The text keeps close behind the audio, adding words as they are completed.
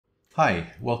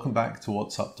Hi, welcome back to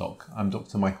What's Up Doc. I'm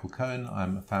Dr. Michael Cohen.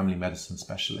 I'm a family medicine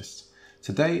specialist.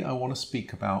 Today I want to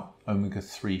speak about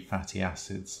omega-3 fatty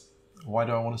acids. Why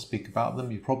do I want to speak about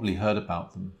them? You've probably heard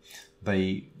about them.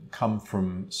 They come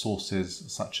from sources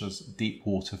such as deep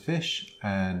water fish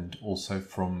and also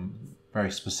from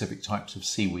very specific types of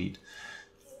seaweed.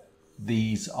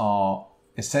 These are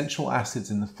essential acids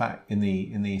in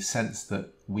the sense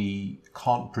that we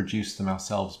can't produce them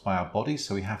ourselves by our body,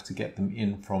 so we have to get them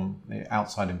in from the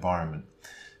outside environment.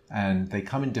 And they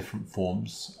come in different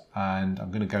forms, and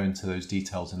I'm going to go into those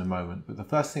details in a moment. But the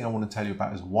first thing I want to tell you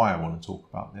about is why I want to talk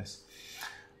about this.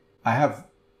 I have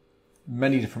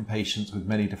many different patients with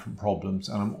many different problems,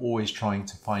 and I'm always trying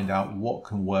to find out what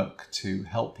can work to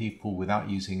help people without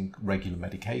using regular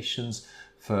medications,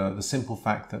 for the simple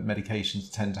fact that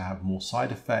medications tend to have more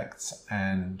side effects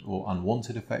or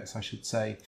unwanted effects, I should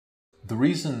say. The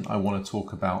reason I want to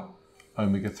talk about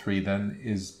omega-3 then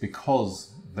is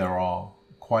because there are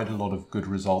quite a lot of good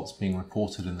results being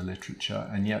reported in the literature,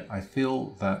 and yet I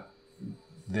feel that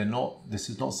this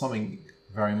is not something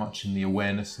very much in the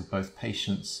awareness of both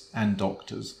patients and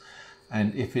doctors.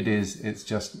 And if it is, it's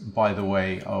just, by the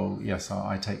way, oh yes,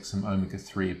 I take some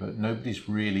omega-3, but nobody's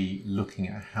really looking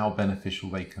at how beneficial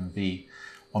they can be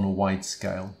on a wide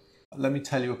scale. Let me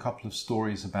tell you a couple of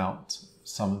stories about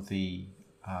some of the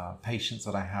patients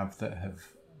that I have that have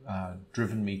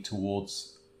driven me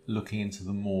towards looking into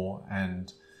them more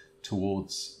and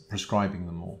towards prescribing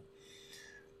them more.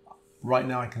 Right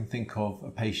now I can think of a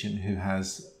patient who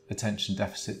has attention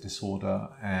deficit disorder,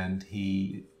 and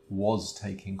he was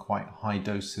taking quite high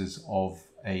doses of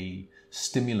a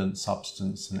stimulant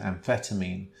substance, an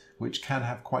amphetamine, which can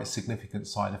have quite significant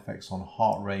side effects on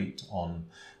heart rate,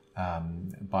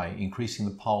 by increasing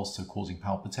the pulse, so causing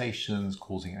palpitations,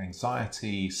 causing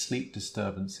anxiety, sleep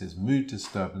disturbances, mood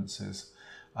disturbances,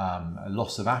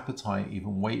 loss of appetite,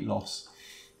 even weight loss.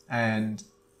 And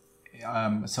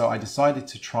so I decided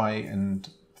to try and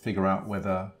figure out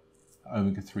whether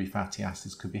omega-3 fatty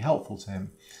acids could be helpful to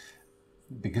him,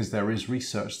 because there is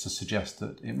research to suggest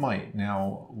that it might.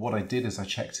 Now, what I did is I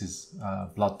checked his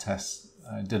blood tests,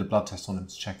 did a blood test on him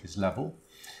to check his level.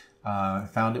 I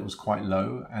found it was quite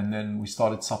low, and then we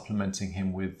started supplementing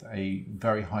him with a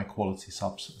very high quality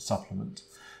supplement.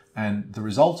 And the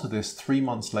result of this 3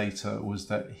 months later was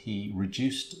that he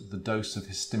reduced the dose of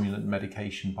his stimulant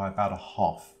medication by about a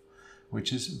half,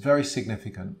 which is very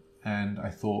significant and I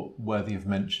thought worthy of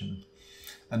mention.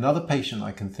 Another patient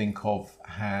I can think of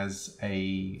has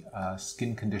a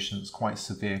skin condition that's quite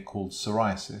severe called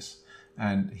psoriasis,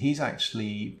 and he's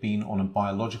actually been on a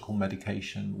biological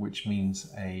medication, which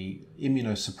means a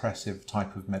immunosuppressive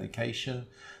type of medication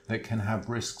that can have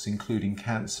risks including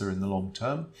cancer in the long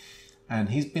term. And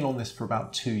he's been on this for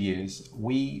about 2 years.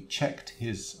 We checked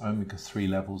his omega-3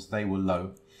 levels, they were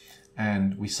low,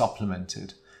 and we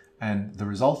supplemented. And the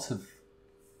result of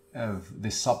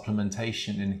this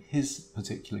supplementation in his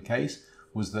particular case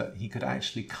was that he could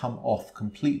actually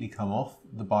completely come off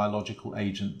the biological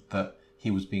agent that he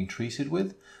was being treated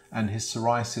with, and his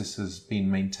psoriasis has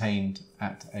been maintained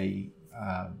at a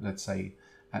let's say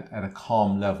at a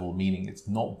calm level, meaning it's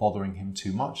not bothering him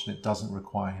too much and it doesn't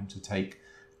require him to take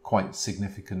quite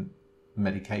significant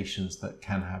medications that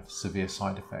can have severe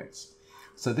side effects.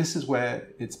 So this is where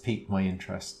it's piqued my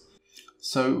interest.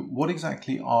 So what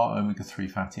exactly are omega-3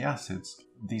 fatty acids?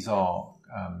 These are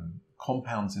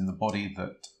compounds in the body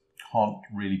that can't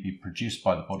really be produced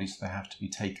by the body, so they have to be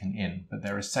taken in, but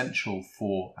they're essential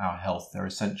for our health. They're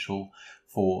essential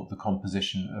for the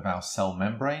composition of our cell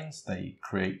membranes. They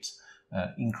create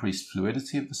increased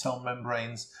fluidity of the cell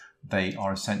membranes. They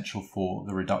are essential for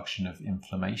the reduction of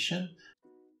inflammation.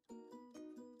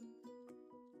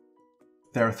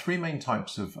 There are 3 main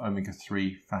types of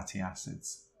omega-3 fatty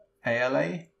acids: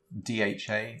 ALA,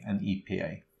 DHA, and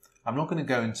EPA. I'm not going to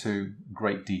go into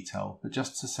great detail, but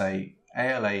just to say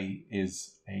ALA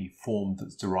is a form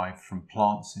that's derived from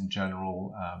plants in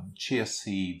general, chia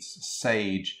seeds,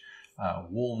 sage,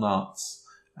 walnuts,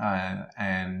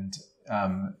 and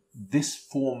this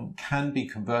form can be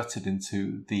converted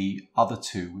into the other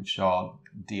 2, which are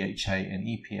DHA and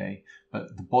EPA,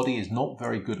 but the body is not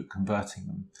very good at converting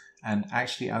them. And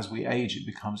actually, as we age, it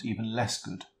becomes even less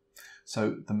good.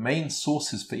 So the main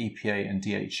sources for EPA and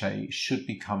DHA should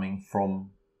be coming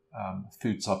from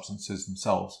food substances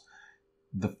themselves.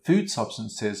 The food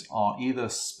substances are either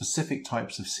specific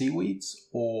types of seaweeds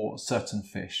or certain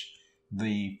fish.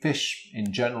 The fish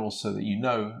in general, so that you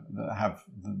know, that have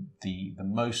the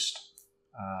most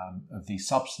of these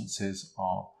substances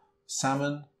are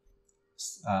salmon,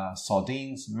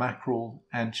 sardines, mackerel,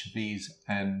 anchovies,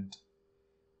 and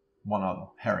one other,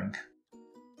 herring.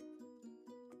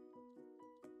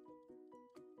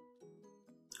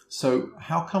 So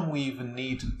how come we even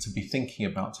need to be thinking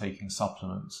about taking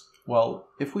supplements? Well,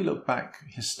 if we look back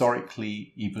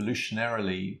historically,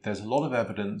 evolutionarily, there's a lot of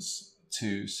evidence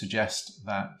to suggest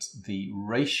that the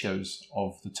ratios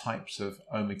of the types of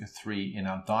omega-3 in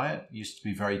our diet used to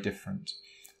be very different.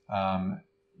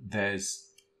 There's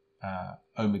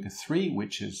omega-3,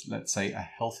 which is, let's say, a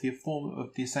healthier form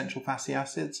of the essential fatty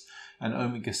acids, and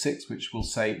omega-6, which we'll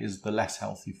say is the less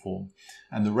healthy form.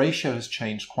 And the ratio has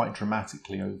changed quite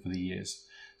dramatically over the years.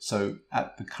 So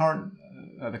at the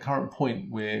current point,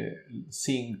 we're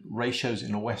seeing ratios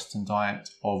in a Western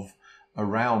diet of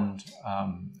around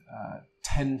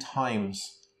 10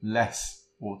 times less,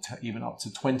 or even up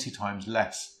to 20 times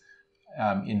less,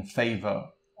 in favor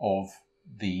of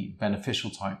the beneficial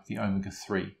type, the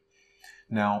omega-3.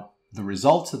 Now, the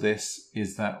result of this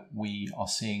is that we are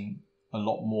seeing a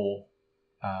lot more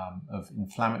of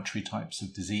inflammatory types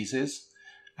of diseases,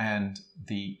 and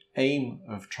the aim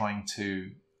of trying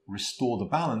to restore the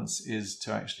balance is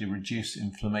to actually reduce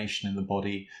inflammation in the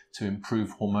body, to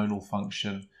improve hormonal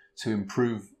function, to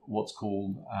improve what's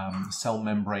called cell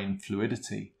membrane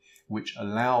fluidity, which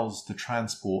allows the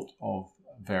transport of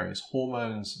various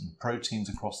hormones and proteins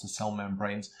across the cell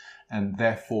membranes, and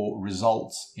therefore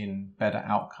results in better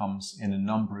outcomes in a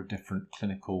number of different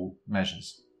clinical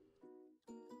measures.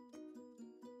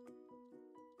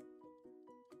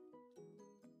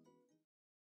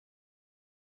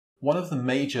 One of the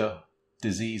major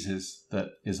diseases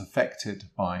that is affected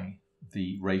by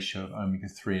the ratio of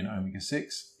omega-3 and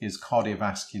omega-6 is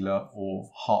cardiovascular or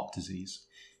heart disease.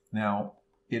 Now,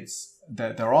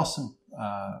 there are some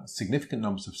significant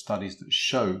numbers of studies that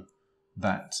show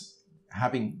that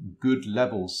having good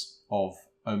levels of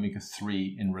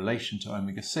omega-3 in relation to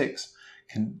omega-6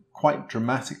 can quite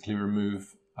dramatically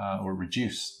remove or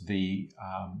reduce the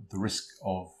risk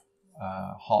of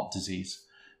heart disease,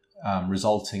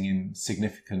 resulting in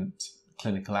significant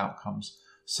clinical outcomes.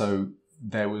 So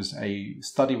there was a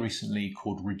study recently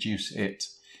called Reduce It,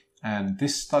 and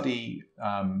this study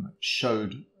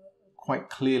showed quite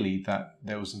clearly that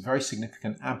there was a very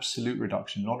significant absolute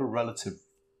reduction, not a relative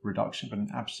reduction, but an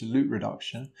absolute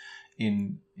reduction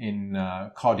in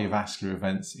cardiovascular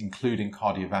events, including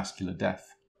cardiovascular death.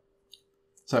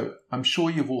 So I'm sure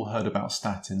you've all heard about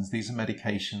statins. These are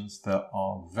medications that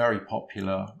are very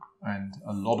popular, and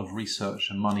a lot of research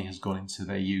and money has gone into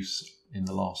their use in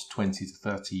the last 20 to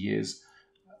 30 years.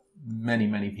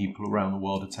 Many people around the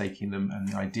world are taking them, and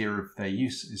the idea of their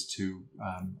use is to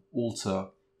alter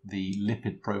the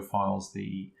lipid profiles,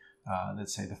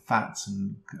 let's say the fats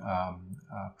and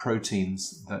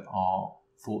proteins that are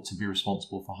thought to be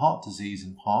responsible for heart disease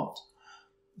in part.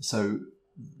 So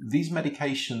these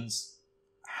medications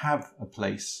have a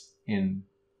place in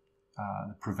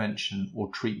the prevention or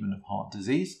treatment of heart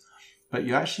disease, but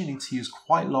you actually need to use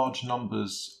quite large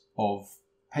numbers of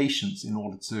patients in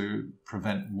order to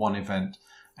prevent one event.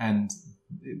 And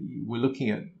we're looking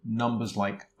at numbers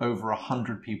like over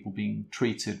 100 people being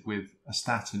treated with a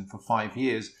statin for 5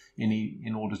 years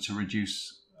in order to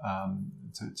reduce,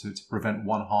 to prevent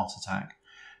one heart attack.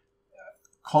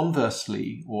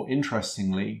 Conversely, or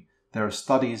interestingly, there are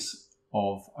studies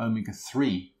of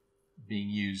omega-3 being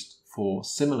used for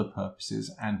similar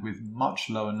purposes and with much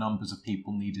lower numbers of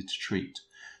people needed to treat.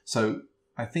 So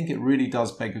I think it really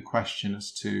does beg a question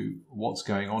as to what's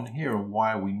going on here, and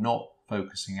why are we not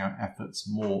focusing our efforts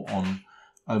more on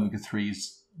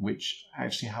omega-3s, which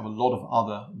actually have a lot of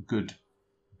other good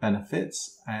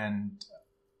benefits, and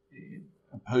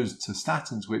opposed to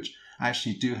statins, which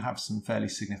actually do have some fairly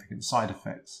significant side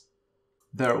effects.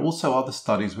 There are also other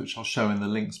studies, which I'll show in the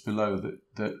links below,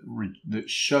 that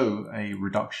show a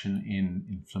reduction in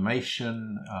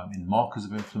inflammation, in markers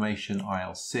of inflammation,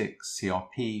 IL-6,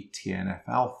 CRP,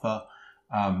 TNF-alpha,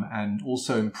 and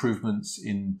also improvements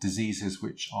in diseases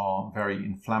which are very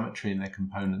inflammatory in their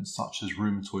components, such as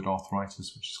rheumatoid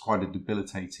arthritis, which is quite a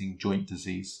debilitating joint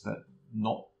disease that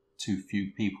not too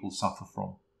few people suffer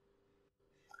from.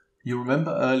 You'll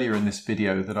remember earlier in this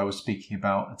video that I was speaking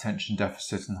about attention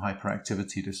deficit and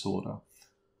hyperactivity disorder.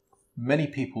 Many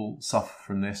people suffer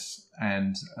from this,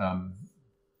 and the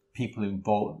people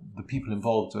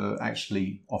involved are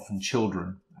actually often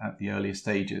children at the earliest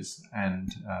stages,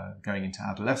 and going into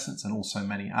adolescence, and also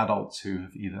many adults who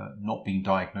have either not been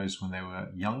diagnosed when they were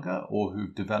younger or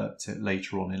who've developed it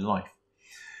later on in life.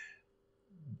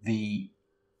 The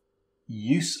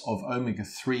use of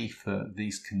omega-3 for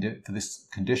this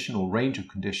condition, or range of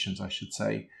conditions I should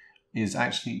say, is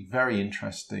actually very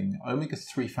interesting.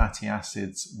 Omega-3 fatty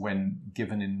acids, when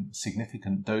given in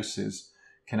significant doses,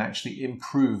 can actually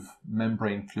improve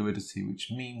membrane fluidity,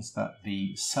 which means that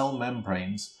the cell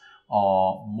membranes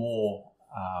are more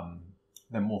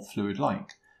fluid-like,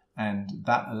 and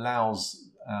that allows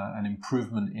an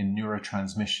improvement in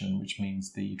neurotransmission, which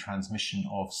means the transmission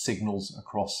of signals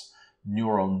across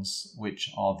neurons,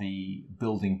 which are the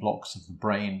building blocks of the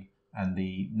brain and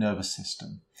the nervous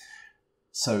system.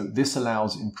 So this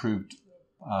allows improved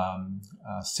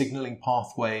signaling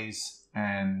pathways,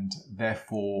 and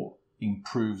therefore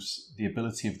improves the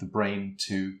ability of the brain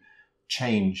to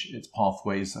change its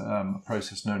pathways, a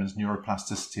process known as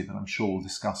neuroplasticity that I'm sure we'll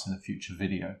discuss in a future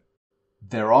video.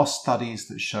 There are studies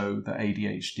that show that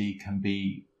ADHD can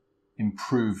be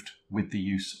improved with the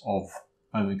use of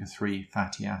omega-3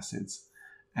 fatty acids.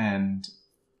 And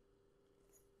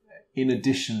in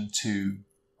addition to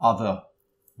other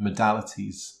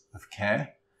modalities of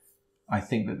care, I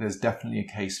think that there's definitely a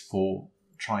case for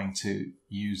trying to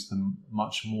use them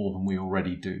much more than we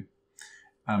already do.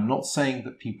 I'm not saying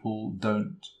that people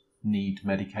don't need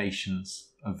medications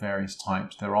of various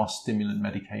types. There are stimulant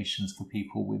medications for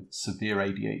people with severe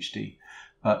ADHD.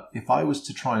 But if I was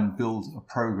to try and build a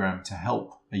program to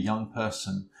help a young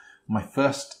person, my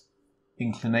first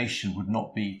inclination would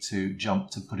not be to jump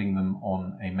to putting them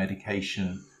on a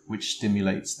medication which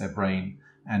stimulates their brain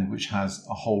and which has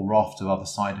a whole raft of other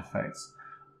side effects.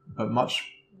 But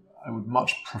I would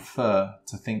much prefer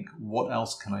to think, what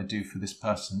else can I do for this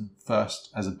person first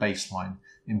as a baseline,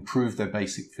 improve their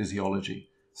basic physiology.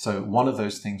 So one of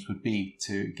those things would be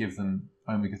to give them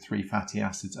omega-3 fatty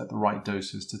acids at the right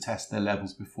doses, to test their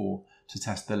levels before, to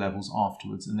test their levels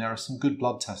afterwards. And there are some good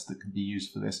blood tests that can be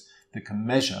used for this, that can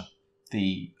measure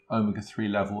the omega-3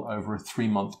 level over a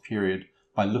 3-month period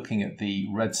by looking at the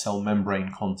red cell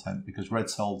membrane content, because red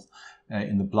cells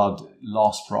in the blood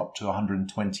last for up to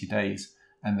 120 days.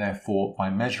 And therefore, by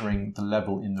measuring the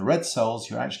level in the red cells,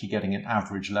 you're actually getting an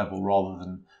average level rather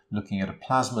than looking at a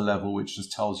plasma level, which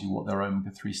just tells you what their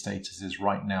omega-3 status is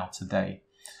right now today.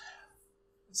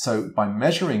 So by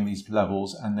measuring these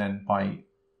levels and then by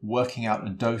working out a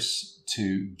dose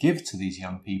to give to these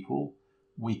young people,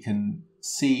 we can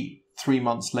see 3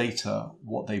 months later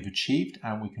what they've achieved,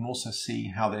 and we can also see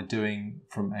how they're doing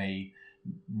from a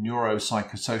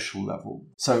neuropsychosocial level.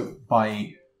 So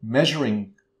by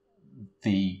measuring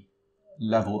the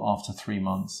level after 3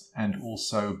 months, and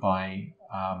also by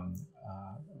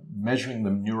measuring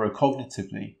them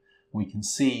neurocognitively, we can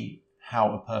see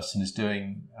how a person is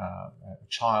doing, a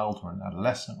child or an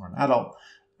adolescent or an adult,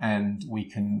 and we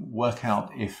can work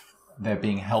out if they're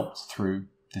being helped through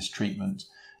this treatment.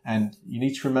 And you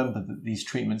need to remember that these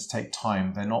treatments take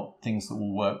time. They're not things that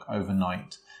will work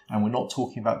overnight. And we're not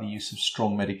talking about the use of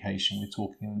strong medication. We're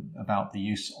talking about the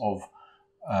use of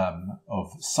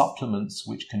supplements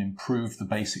which can improve the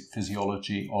basic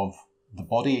physiology of the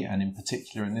body, and in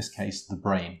particular, in this case, the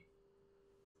brain.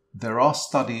 There are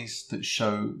studies that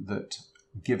show that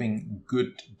giving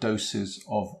good doses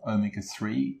of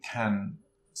omega-3 can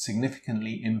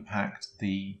significantly impact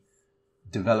the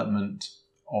development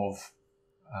of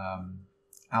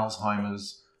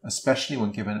Alzheimer's, especially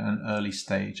when given at an early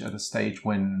stage, at a stage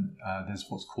when there's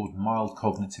what's called mild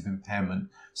cognitive impairment.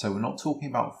 So we're not talking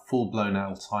about full-blown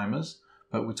Alzheimer's,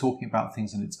 but we're talking about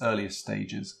things in its earliest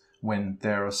stages when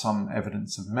there are some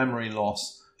evidence of memory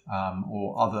loss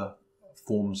or other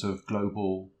forms of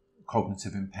global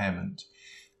cognitive impairment.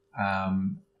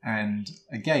 And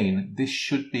again, this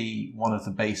should be one of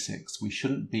the basics. We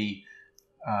shouldn't be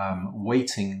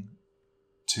waiting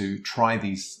to try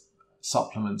these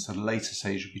supplements at a later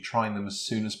stage. We'll be trying them as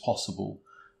soon as possible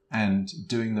and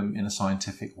doing them in a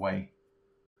scientific way.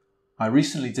 I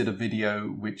recently did a video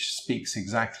which speaks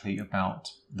exactly about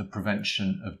the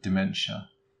prevention of dementia,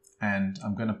 and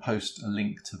I'm going to post a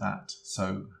link to that,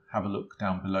 so have a look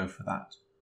down below for that.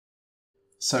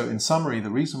 So in summary, the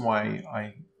reason why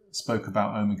I spoke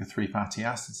about omega-3 fatty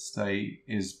acids today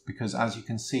is because, as you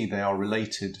can see, they are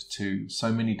related to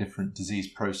so many different disease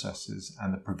processes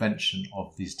and the prevention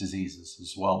of these diseases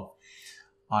as well.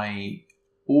 I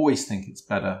always think it's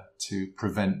better to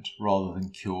prevent rather than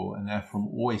cure, and therefore I'm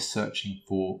always searching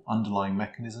for underlying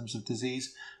mechanisms of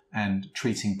disease and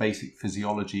treating basic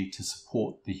physiology to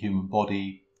support the human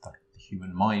body, the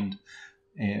human mind,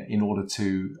 in order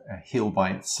to heal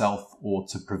by itself or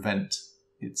to prevent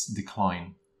its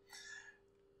decline.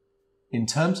 In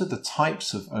terms of the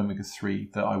types of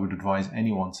omega-3 that I would advise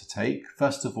anyone to take,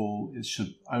 first of all, it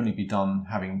should only be done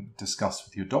having discussed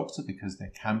with your doctor, because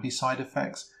there can be side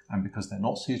effects and because they're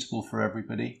not suitable for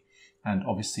everybody, and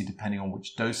obviously depending on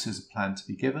which doses are planned to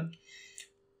be given.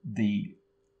 The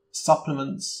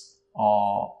supplements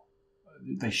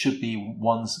they should be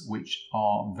ones which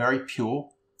are very pure,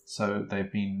 so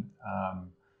they've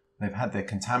had their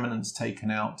contaminants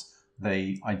taken out.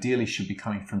 They ideally should be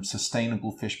coming from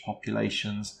sustainable fish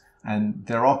populations, and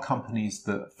there are companies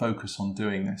that focus on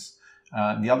doing this.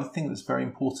 The other thing that's very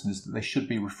important is that they should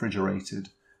be refrigerated,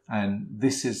 and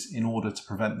this is in order to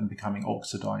prevent them becoming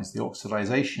oxidized. The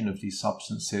oxidization of these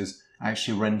substances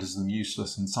actually renders them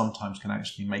useless and sometimes can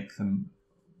actually make them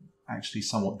actually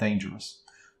somewhat dangerous.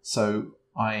 So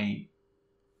I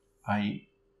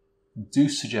do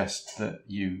suggest that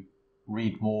you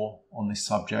read more on this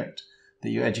subject, that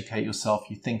you educate yourself,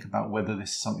 you think about whether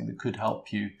this is something that could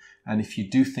help you, and if you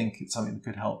do think it's something that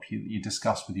could help you, that you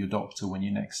discuss with your doctor when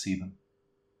you next see them.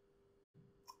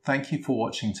 Thank you for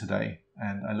watching today,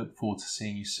 and I look forward to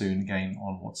seeing you soon again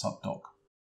on What's Up Doc.